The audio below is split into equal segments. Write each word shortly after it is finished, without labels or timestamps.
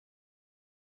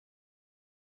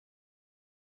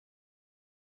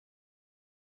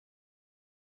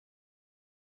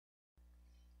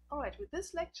Alright, with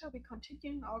this lecture we're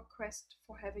continuing our quest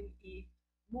for having a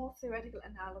more theoretical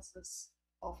analysis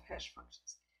of hash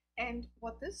functions. And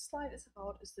what this slide is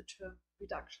about is the term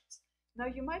reductions. Now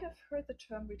you might have heard the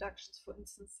term reductions, for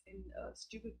instance, in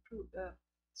stupid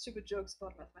jokes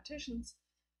about mathematicians,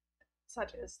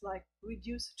 such as like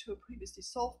reduce to a previously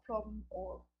solved problem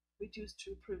or reduce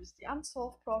to a previously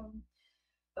unsolved problem.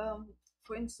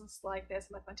 For instance, like there's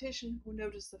a mathematician who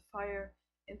noticed a fire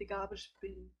in the garbage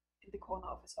bin in the corner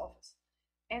of his office.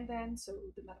 And then, so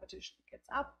the mathematician gets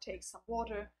up, takes some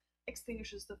water,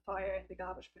 extinguishes the fire in the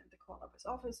garbage bin in the corner of his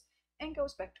office, and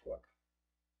goes back to work.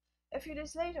 A few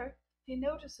days later, he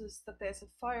notices that there's a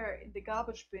fire in the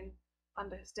garbage bin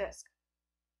under his desk.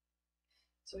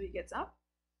 So he gets up,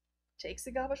 takes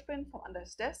the garbage bin from under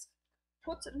his desk,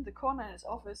 puts it in the corner in his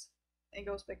office, and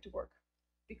goes back to work.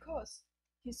 Because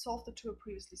he solved it to a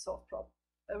previously solved problem,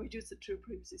 reduced it to a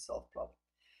previously solved problem.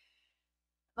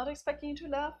 Not expecting you to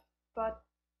laugh, but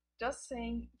just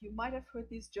saying you might have heard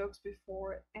these jokes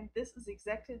before, and this is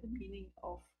exactly the meaning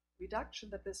of reduction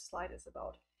that this slide is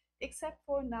about. Except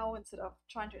for now, instead of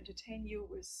trying to entertain you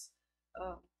with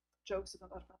jokes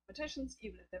about mathematicians,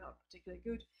 even if they're not particularly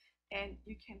good, and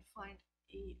you can find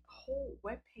a whole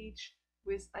web page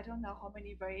with I don't know how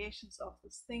many variations of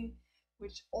this thing,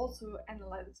 which also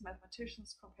analyzes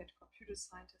mathematicians compared to computer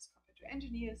scientists, compared to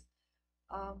engineers.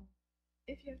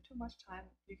 If you have too much time,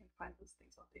 you can find those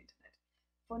things on the internet.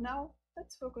 For now,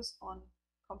 let's focus on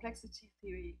complexity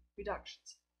theory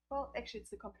reductions. Well, actually, it's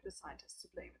the computer scientists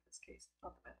to blame in this case,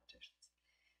 not the mathematicians.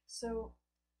 So,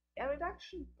 a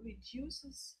reduction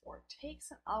reduces or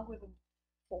takes an algorithm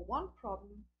for one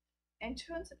problem and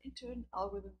turns it into an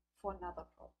algorithm for another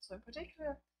problem. So, in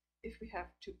particular, if we have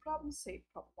two problems, say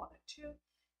problem 1 and 2,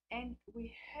 and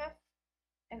we have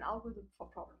an algorithm for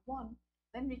problem 1,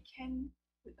 then we can,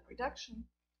 with a reduction,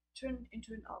 turn it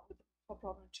into an algorithm for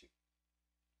problem 2.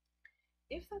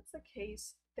 If that's the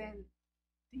case, then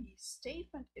the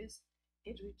statement is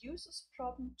it reduces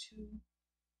problem 2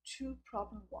 to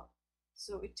problem 1.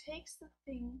 So it takes the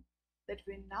thing that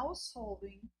we're now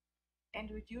solving and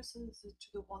reduces it to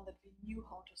the one that we knew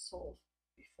how to solve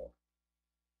before.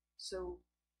 So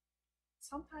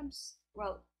sometimes,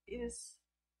 well, it is,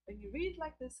 when you read it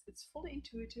like this, it's fully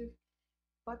intuitive,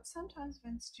 but sometimes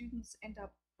when students end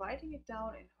up writing it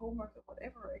down in homework or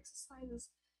whatever exercises,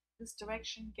 this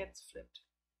direction gets flipped.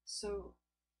 So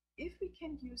if we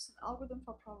can use an algorithm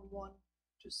for problem 1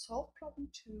 to solve problem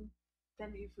 2,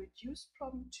 then we've reduced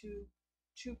problem 2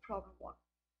 to problem 1.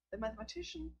 The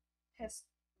mathematician has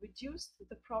reduced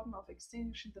the problem of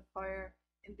extinguishing the fire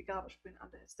in the garbage bin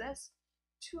under his desk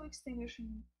to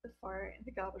extinguishing the fire in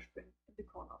the garbage bin in the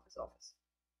corner of his office.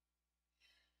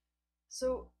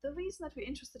 So the reason that we're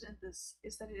interested in this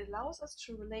is that it allows us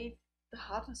to relate the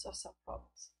hardness of some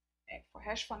problems. And for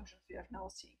hash functions, we have now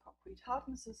seen concrete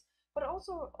hardnesses, but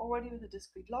also already with the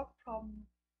discrete log problem,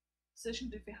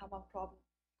 decision-Diffie-Hellman problem,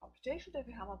 computation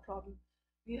Diffie-Hellman problem,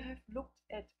 we have looked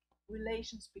at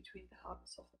relations between the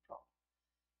hardness of the problem.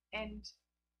 And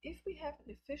if we have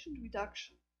an efficient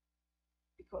reduction,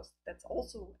 because that's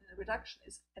also a reduction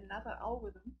is another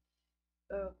algorithm,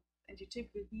 and you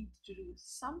typically need to do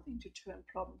something to turn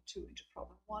problem 2 into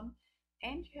problem 1,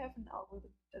 and you have an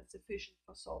algorithm that's efficient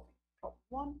for solving problem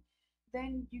 1,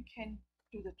 then you can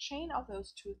do the chain of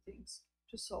those two things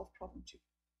to solve problem 2.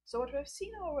 So what we've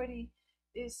seen already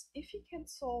is if you can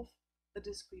solve the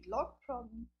discrete log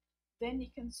problem, then you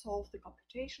can solve the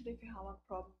computation Diffie-Hellman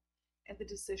problem and the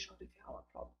decisional Diffie-Hellman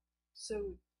problem.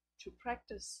 So to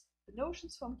practice the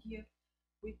notions from here,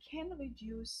 we can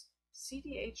reduce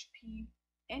CDHP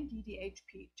and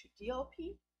DDHP to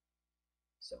DLP.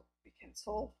 So we can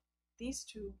solve these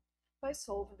two by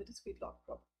solving the discrete log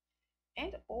problem.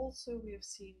 And also we have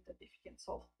seen that if you can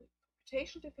solve the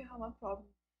computational Diffie-Hellman problem,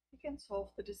 you can solve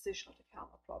the decisional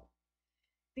Diffie-Hellman problem.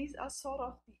 These are sort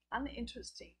of the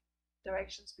uninteresting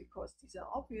directions because these are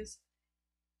obvious.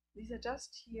 These are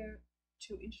just here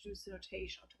to introduce the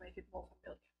notation or to make it more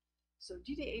familiar. So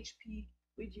DDHP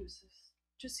reduces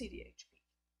to CDHP.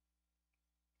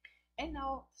 And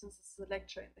now, since this is a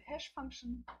lecture in the hash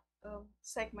function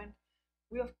segment,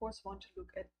 we of course want to look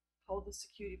at how the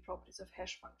security properties of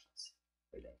hash functions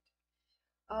relate.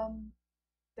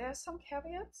 There are some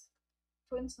caveats.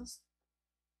 For instance,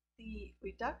 the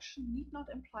reduction need not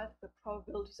imply that the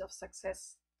probabilities of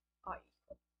success are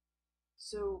equal.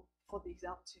 So for the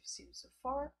examples you've seen so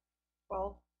far,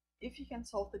 well, if you can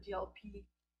solve the DLP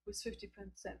with 50%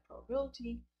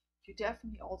 probability, you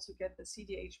definitely also get the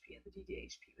CDHP and the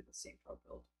DDHP with the same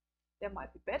probability. There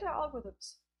might be better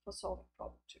algorithms for solving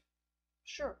problem 2.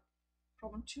 Sure,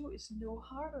 problem 2 is no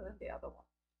harder than the other one.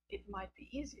 It might be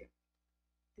easier.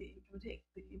 the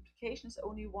implication is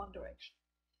only one direction.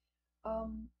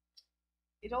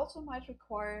 It also might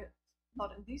require,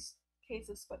 not in these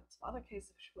cases, but in some other cases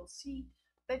which we'll see,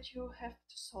 that you have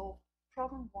to solve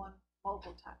problem 1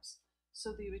 multiple times.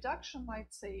 So the reduction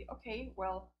might say, okay,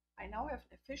 well, I now have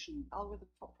an efficient algorithm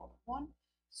for problem 1,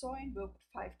 so I invoke it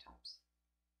 5 times.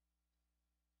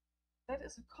 That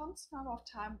is a constant number of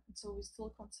times, and so we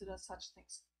still consider such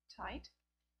things tight.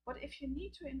 But if you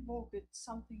need to invoke it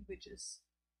something which is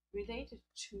related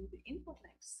to the input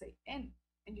length, say n,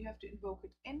 and you have to invoke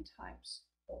it n times,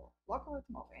 or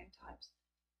logarithm of n times,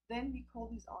 then we call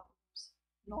these algorithms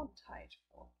non-tight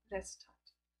or less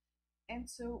tight. And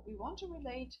so we want to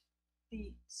relate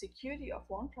the security of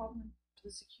one problem to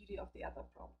the security of the other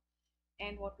problem.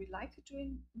 And what we like to do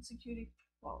in security,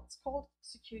 well, it's called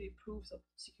security proofs of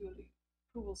security,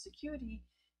 provable security,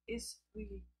 is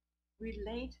we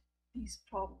relate these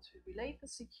problems. We relate the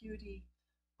security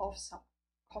of some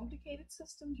complicated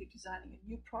system. You're designing a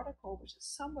new protocol which is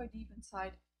somewhere deep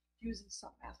inside using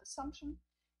some math assumption,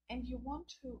 and you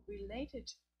want to relate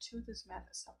it to this math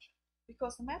assumption,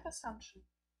 because the math assumption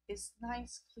is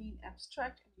nice, clean,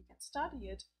 abstract, and you can study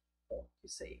it, or you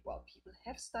say, well, people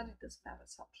have studied this math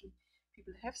assumption,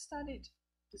 people have studied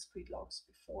discrete logs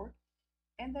before,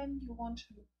 and then you want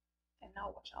to, and now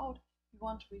watch out, you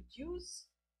want to reduce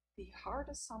the hard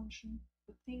assumption,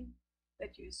 the thing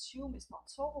that you assume is not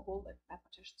solvable, that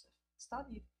mathematicians have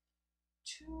studied,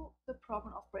 to the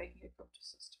problem of breaking a crypto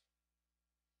system.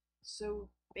 So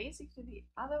basically the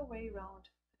other way around,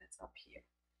 and it's up here.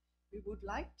 We would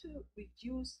like to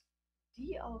reduce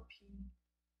DLP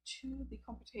to the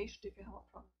computation Diffie-Hellman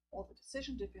problem or the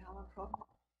decision Diffie-Hellman problem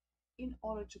in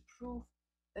order to prove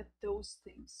that those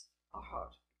things are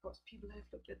hard, because people have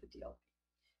looked at the DLP.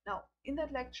 Now, in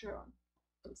that lecture on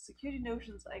the security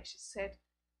notions, I actually said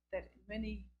that in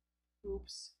many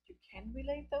groups you can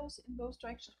relate those in both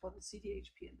directions for the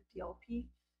CDHP and the DLP.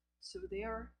 So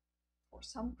there, for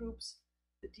some groups,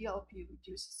 the DLP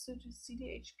reduces to the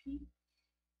CDHP,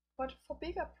 but for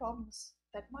bigger problems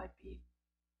that might be,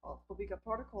 well, for bigger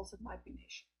protocols that might be an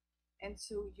issue. And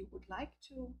so you would like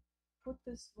to put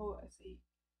this more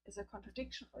as a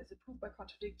contradiction, or as a proof by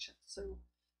contradiction. So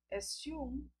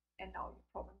assume, and now your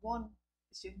problem 1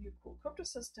 is your new cool crypto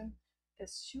system,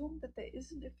 assume that there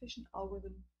is an efficient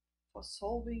algorithm for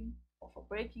solving or for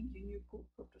breaking your new cool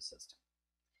crypto system.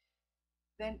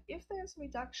 Then if there's a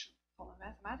reduction from a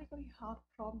mathematically hard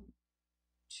problem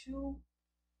to,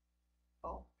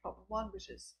 well, problem 1, which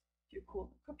is your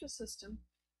cool crypto system,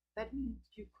 that means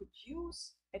you could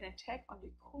use an attack on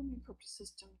your cool new crypto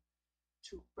system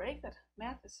to break that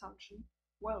math assumption.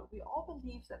 Well, we all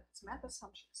believe that this math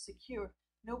assumption is secure.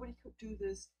 Nobody could do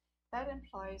this. That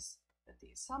implies that the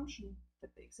assumption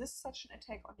that there exists such an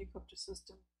attack on your crypto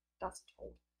system doesn't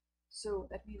hold. So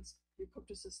that means your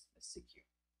crypto system is secure.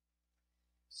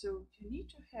 So you need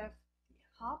to have the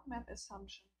hard math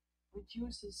assumption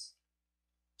reduces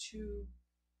to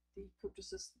the crypto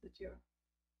system that you're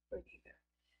breaking there.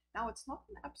 Now, it's not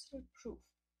an absolute proof.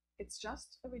 It's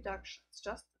just a reduction. It's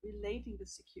just relating the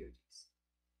securities.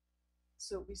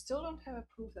 So we still don't have a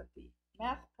proof that the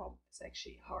math problem is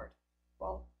actually hard.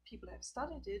 Well, people have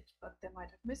studied it, but they might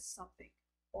have missed something.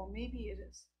 Or maybe it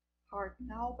is hard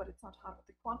now, but it's not hard with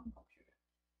the quantum computer.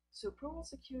 So provable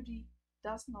security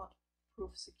does not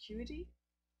prove security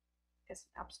as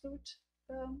an absolute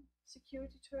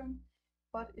security term,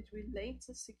 but it relates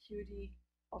the security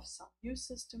of some new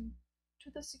system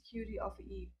to the security of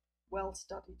a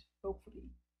well-studied, hopefully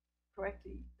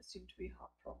correctly assumed to be a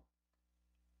hard problem.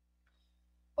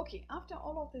 Okay, after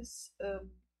all of this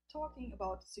talking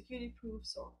about security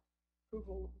proofs or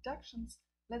provable reductions,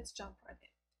 let's jump right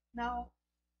in. Now,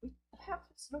 we have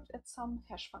looked at some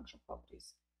hash function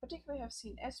properties. Particularly, we have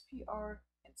seen SPR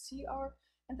and CR,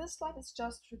 and this slide is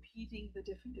just repeating the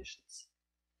definitions.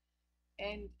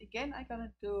 And again, I'm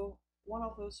gonna go one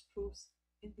of those proofs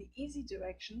in the easy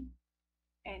direction,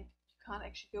 and you can't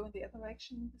actually go in the other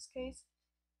direction in this case.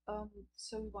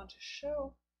 So we want to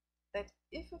show that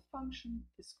if a function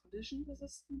is collision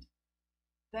resistant,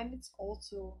 then it's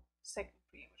also second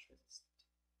preimage resistant.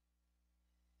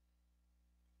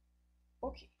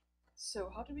 Okay,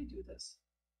 so how do we do this?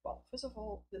 Well, first of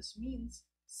all, this means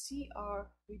CR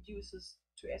reduces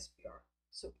to SPR.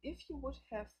 So if you would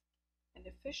have an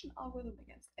efficient algorithm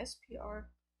against SPR,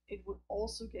 it would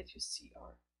also get you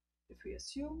CR. If we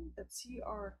assume that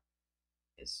CR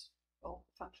is, well,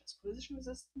 the function is collision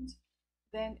resistant,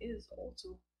 then it is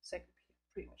also second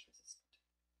preimage resistant.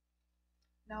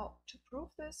 Now, to prove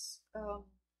this,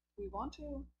 we want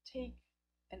to take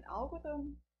an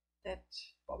algorithm that,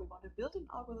 well, we want to build an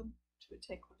algorithm to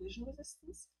attack collision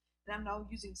resistance, And I'm now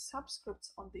using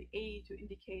subscripts on the A to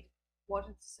indicate what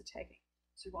it's attacking.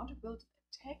 So we want to build an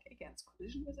attack against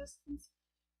collision resistance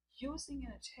using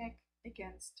an attack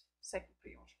against second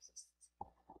preimage resistance.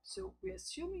 So we're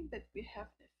assuming that we have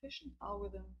an efficient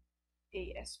algorithm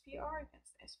ASPR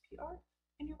against SPR,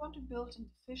 and you want to build an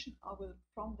efficient algorithm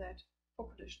from that for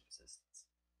collision resistance.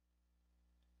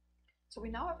 So we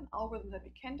now have an algorithm that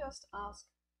we can just ask,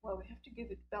 well, we have to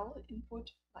give it valid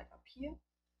input like up here.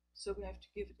 So we have to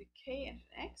give it a K and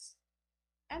an X,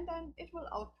 and then it will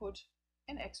output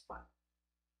an X prime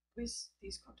with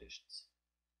these conditions.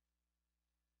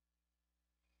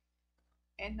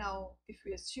 And now if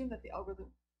we assume that the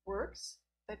algorithm works,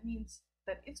 that means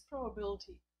that its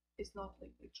probability is not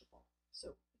negligible. So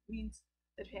it means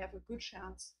that we have a good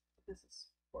chance that this is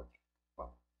working.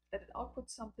 Well, that it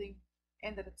outputs something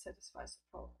and that it satisfies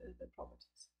the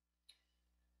properties.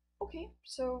 Okay,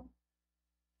 so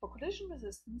for collision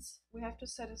resistance, we have to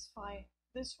satisfy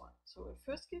this one. So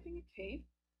we're first giving a K.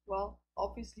 Well,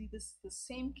 obviously this is the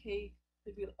same K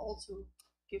that we'll also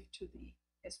give to the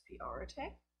SPR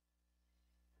attack.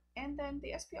 And then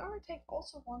the SPR attack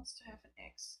also wants to have an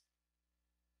X.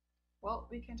 Well,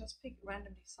 we can just pick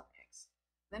randomly some X.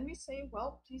 Then we say,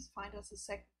 well, please find us a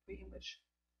second preimage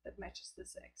that matches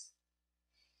this X.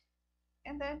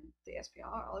 And then the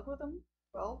SPR algorithm,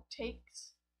 well,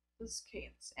 takes this K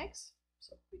and this X.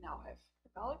 So we now have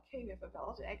a valid K, we have a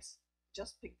valid X,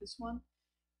 just pick this one,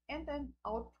 and then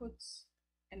outputs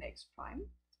an X prime,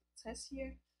 it says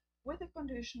here, with a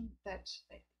condition that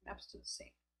it maps to the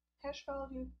same hash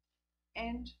value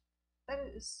and that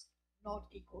it is not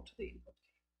equal to the input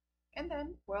K. And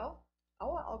then, well,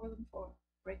 our algorithm for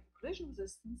breaking collision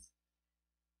resistance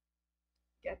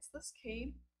gets this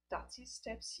K, does these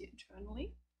steps here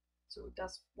internally. So it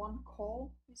does one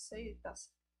call, we say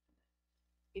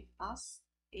it asks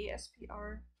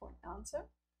ASPR for an answer,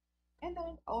 and then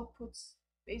it outputs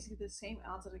basically the same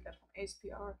answer that it got from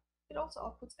ASPR. It also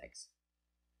outputs X.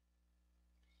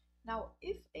 Now,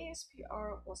 if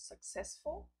ASPR was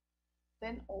successful,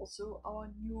 then also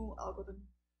our new algorithm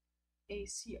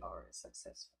ACR is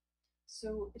successful.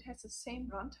 So it has the same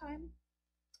runtime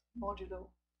modulo.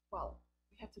 Well,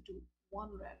 we have to do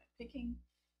one random picking.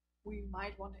 We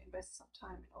might want to invest some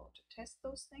time in order to test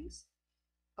those things.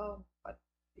 But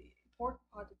the important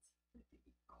part is the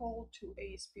call to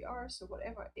ASPR. So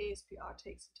whatever ASPR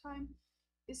takes in time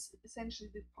is essentially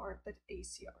the part that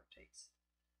ACR takes.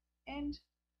 And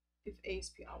if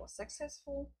ASPR was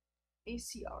successful,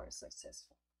 ACR is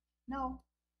successful. Now,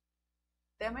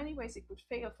 there are many ways it could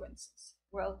fail, for instance.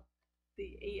 Well,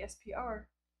 the ASPR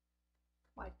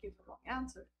might give a wrong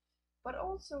answer, but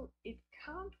also it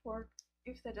can't work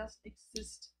if there doesn't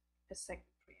exist a second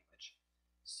preimage.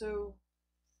 So,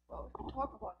 well, we can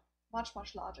talk about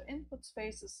much larger input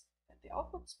spaces than the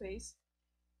output space,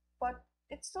 but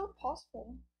it's still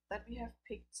possible that we have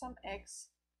picked some X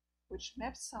which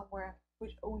maps somewhere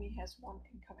which only has one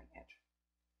incoming edge.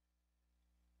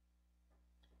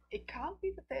 It can't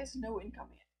be that there is no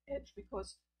incoming edge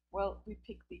because, well, we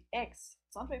picked the X.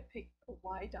 It's not that we picked a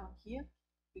Y down here.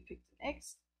 We picked an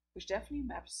X, which definitely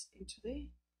maps into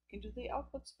the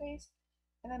output space.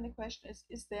 And then the question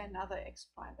is there another X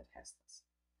prime that has this?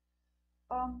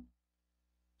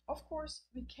 Of course,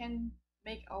 we can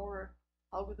make our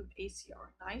algorithm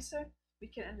ACR nicer. We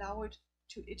can allow it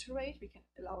to iterate. We can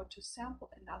allow it to sample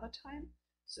another time.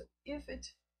 So if it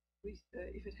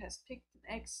has picked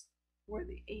an X where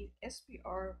the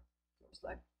SPR goes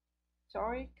like,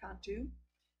 sorry, can't do,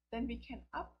 then we can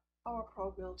up our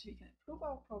probability, we can improve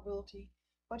our probability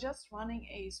by just running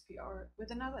ASPR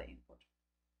with another input.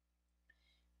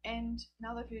 And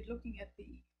now that we're looking at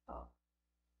the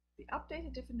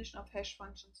updated definition of hash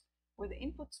functions, where the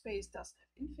input space doesn't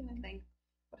have infinite length,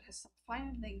 but has some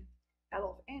finite length, L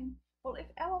of n, well, if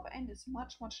L of n is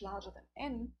much larger than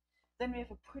n, then we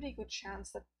have a pretty good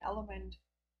chance that an element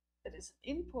that is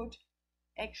an input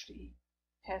actually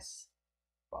has,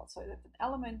 well, sorry, that an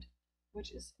element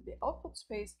which is in the output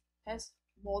space has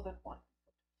more than one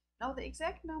input. Now the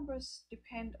exact numbers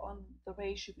depend on the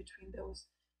ratio between those,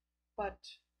 but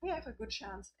we have a good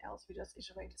chance, else we just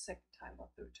iterate a second time or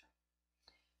third time.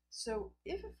 So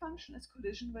if a function is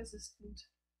collision resistant,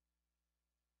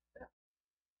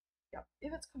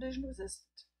 if it's collision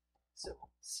resistant, so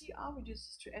CR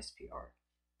reduces to SPR.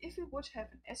 If we would have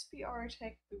an SPR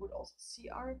attack, we would also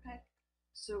CR attack.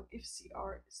 So if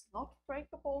CR is not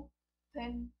breakable,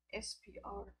 then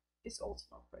SPR is also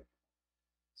not breakable.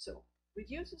 So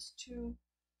reduces to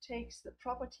takes the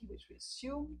property which we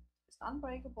assume is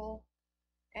unbreakable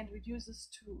and reduces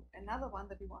to another one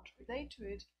that we want to relate to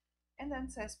it, and then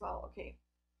says, well, okay,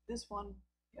 this one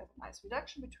you have a nice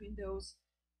reduction between those,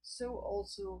 so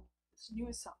also this new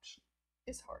assumption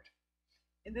is hard.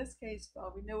 In this case,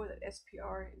 well, we know that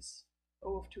SPR is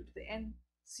O of 2 to the n,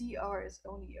 CR is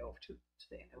only O of 2 to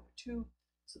the n over 2,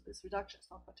 so this reduction is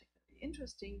not particularly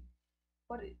interesting,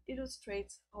 but it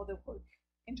illustrates how they work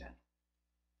in general.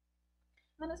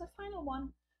 And then as a final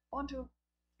one, I want to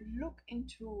look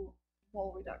into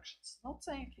more reductions. Not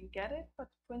saying I can get it, but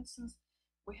for instance,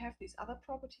 we have these other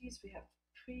properties, we have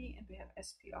pre and we have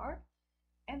SPR,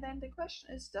 and then the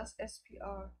question is, does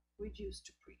SPR reduce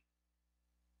to pre?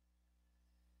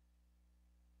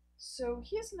 So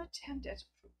here's an attempt at a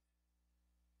proof.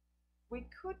 We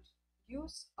could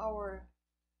use our,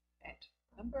 and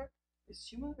remember,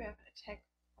 assuming we have an attack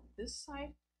on this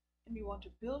side and we want to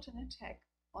build an attack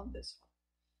on this one.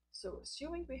 So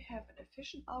assuming we have an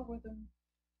efficient algorithm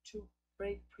to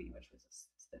break pre-merge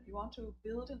resistance, then we want to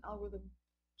build an algorithm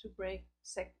to break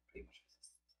second pre-merge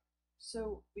resistance.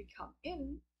 So we come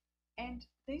in and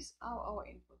these are our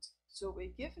inputs. So we're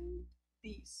given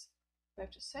these. We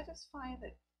have to satisfy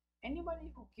that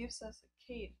anybody who gives us a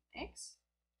k and x,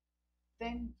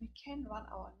 then we can run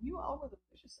our new algorithm,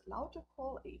 which is allowed to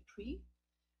call a pre,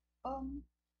 and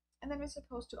then we're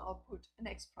supposed to output an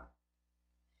x prime.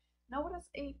 Now what does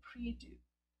a pre do?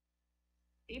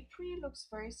 A pre looks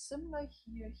very similar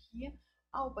here,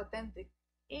 oh, but then the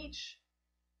h,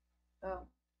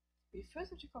 we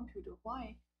first have to compute a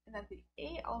y, and then the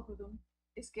a algorithm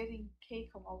is getting k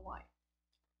comma y.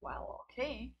 Well,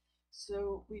 okay,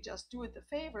 so we just do it the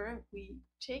favor, we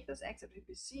take this x that we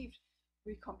received,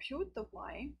 we compute the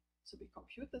y, so we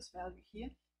compute this value here.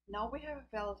 Now we have a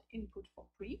valid input for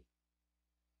pre,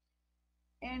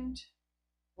 and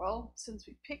well, since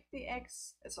we picked the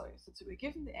x, since we were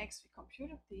given the x, we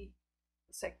computed the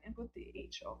second input, the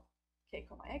h of k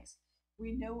comma x.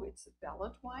 We know it's a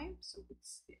valid y, so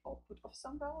it's the output of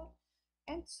some valid.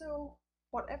 And so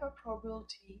whatever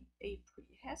probability a pre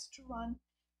has to run,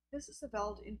 this is a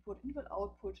valid input and will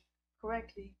output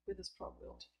correctly with this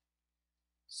probability.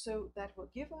 So that will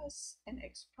give us an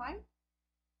x prime,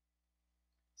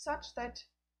 such that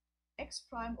x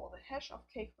prime, or the hash of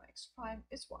k comma x prime,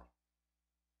 is y.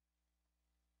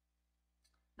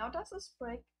 Now, does this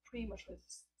break pre-merge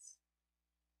resistance?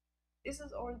 Is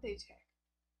this already the attack?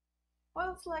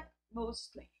 Well, it's like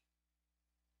mostly.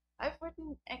 I've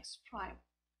written x prime,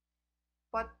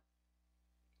 but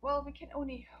well, we can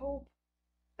only hope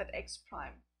that x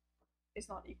prime is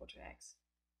not equal to x.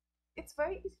 It's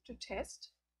very easy to test,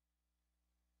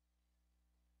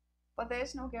 but there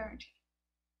is no guarantee.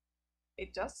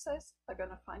 It just says they're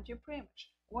gonna find your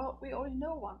pre-image. Well, we already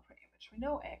know one pre-image, we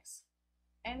know x,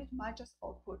 and it might just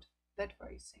output that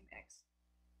very same x.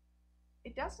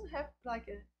 It doesn't have like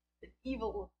an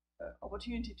evil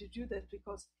opportunity to do that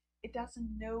because it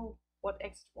doesn't know what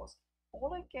x it was.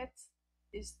 All it gets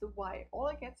is the y, all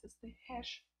it gets is the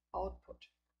hash output.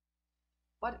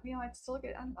 But we might still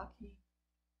get unlucky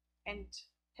and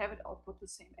have it output the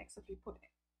same x that we put in.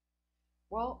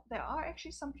 Well, there are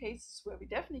actually some cases where we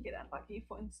definitely get unlucky.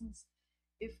 For instance,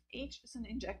 if h is an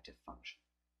injective function.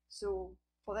 So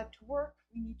for that to work,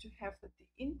 we need to have that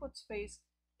the input space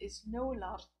is no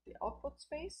larger than the output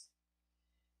space.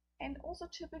 And also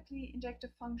typically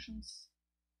injective functions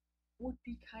would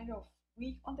be kind of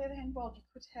weak. On the other hand, well, you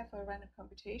could have a random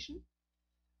computation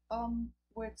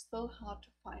where it's still hard to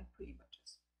find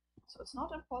pre-images. So it's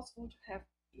not impossible to have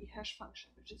a hash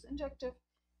function which is injective.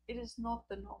 It is not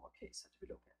the normal case that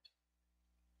we look at.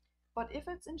 But if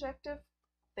it's injective,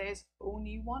 there's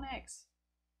only one x.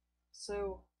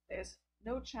 So there's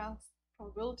no chance,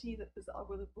 probability that this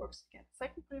algorithm works against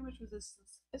second pre-image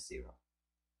resistance is 0.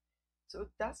 So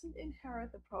it doesn't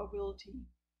inherit the probability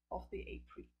of the a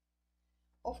pre.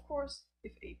 Of course,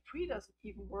 if a pre doesn't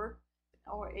even work,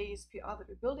 then our ASPR that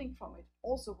we're building from it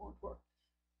also won't work.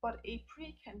 But a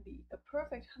pre can be a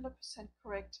perfect 100%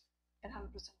 correct and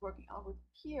 100% working algorithm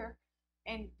here,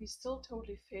 and we still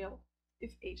totally fail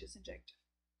if h is injective.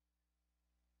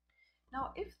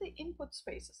 Now, if the input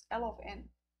space is L of n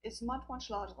is much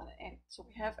larger than n, so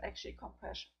we have actually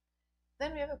compression,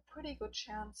 then we have a pretty good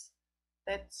chance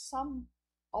that some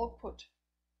output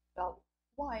value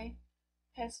y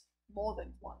has more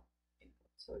than one input,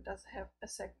 so it does have a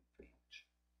second pre-image.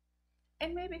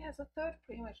 And maybe it has a third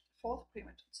pre-image, a fourth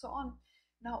pre-image, and so on.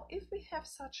 Now, if we have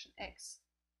such an x,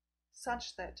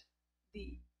 such that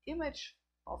the image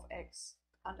of x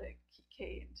under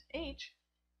k and h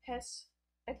has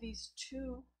at least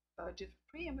two different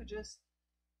pre-images,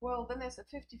 well, then there's a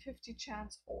 50-50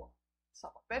 chance, or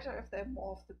somewhat better if there are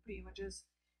more of the pre-images,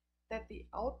 that the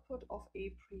output of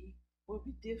a pre will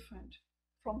be different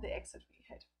from the x that we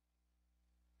had.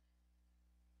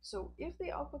 So if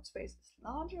the output space is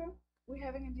larger, we're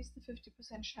having at least a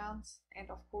 50% chance, and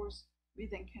of course we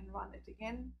then can run it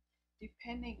again.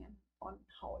 Depending on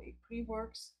how a pre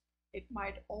works, it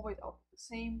might always output the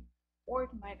same, or it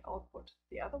might output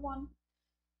the other one.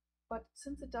 But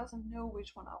since it doesn't know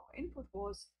which one our input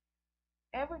was,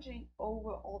 averaging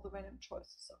over all the random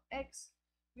choices of x,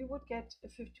 we would get a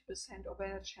 50% or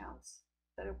better chance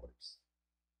that it works.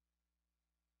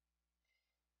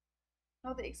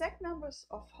 Now the exact numbers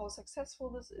of how successful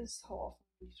this is, how often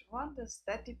we need to run this,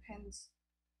 that depends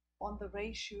on the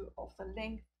ratio of the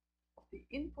length of the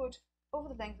input over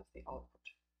the length of the output.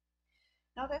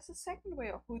 Now there's a second way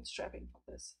of bootstrapping for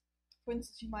this. For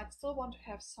instance, you might still want to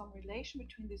have some relation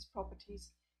between these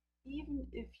properties, even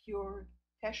if your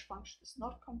hash function is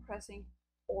not compressing,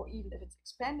 or even if it's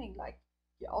expanding, like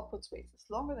your output space is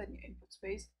longer than your input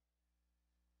space.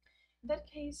 In that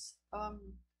case,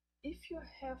 if you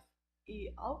have an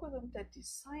algorithm that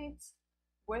decides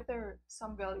whether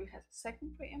some value has a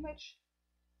second preimage,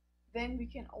 then we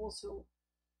can also,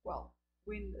 well,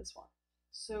 win this one.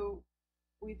 So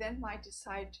we then might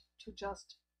decide to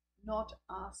just not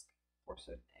ask for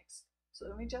certain x. So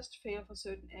then we just fail for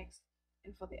certain x,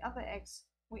 and for the other x,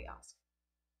 we ask.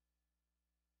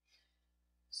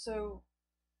 So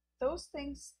those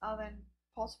things are then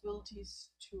possibilities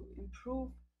to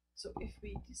improve. So if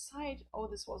we decide, oh,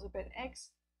 this was a bad x,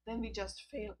 then we just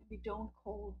fail and we don't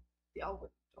call the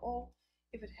algorithm at all.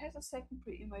 If it has a second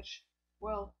pre-image,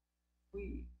 well,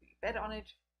 we bet on it.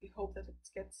 We hope that it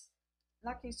gets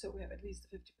lucky, so we have at least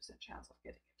a 50% chance of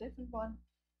getting a different one,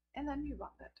 and then we run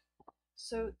that.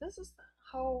 So this is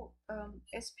how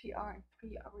SPR and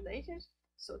pre are related.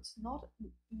 So it's not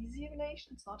an easy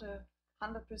relation. It's not a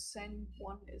 100%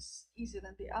 one is easier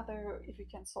than the other. If we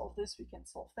can solve this, we can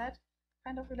solve that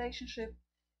kind of relationship.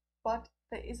 But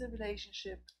there is a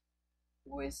relationship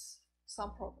with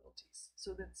some probabilities.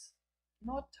 So that's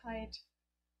not tight,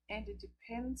 and it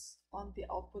depends on the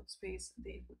output space and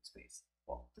the input space,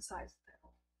 well, the size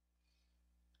thereof.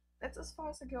 That's as far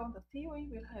as I go on the theory.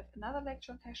 We'll have another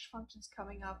lecture on hash functions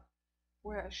coming up,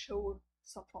 where I show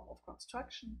some form of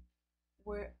construction,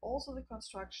 where also the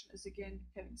construction is again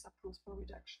having some proofs per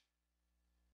reduction.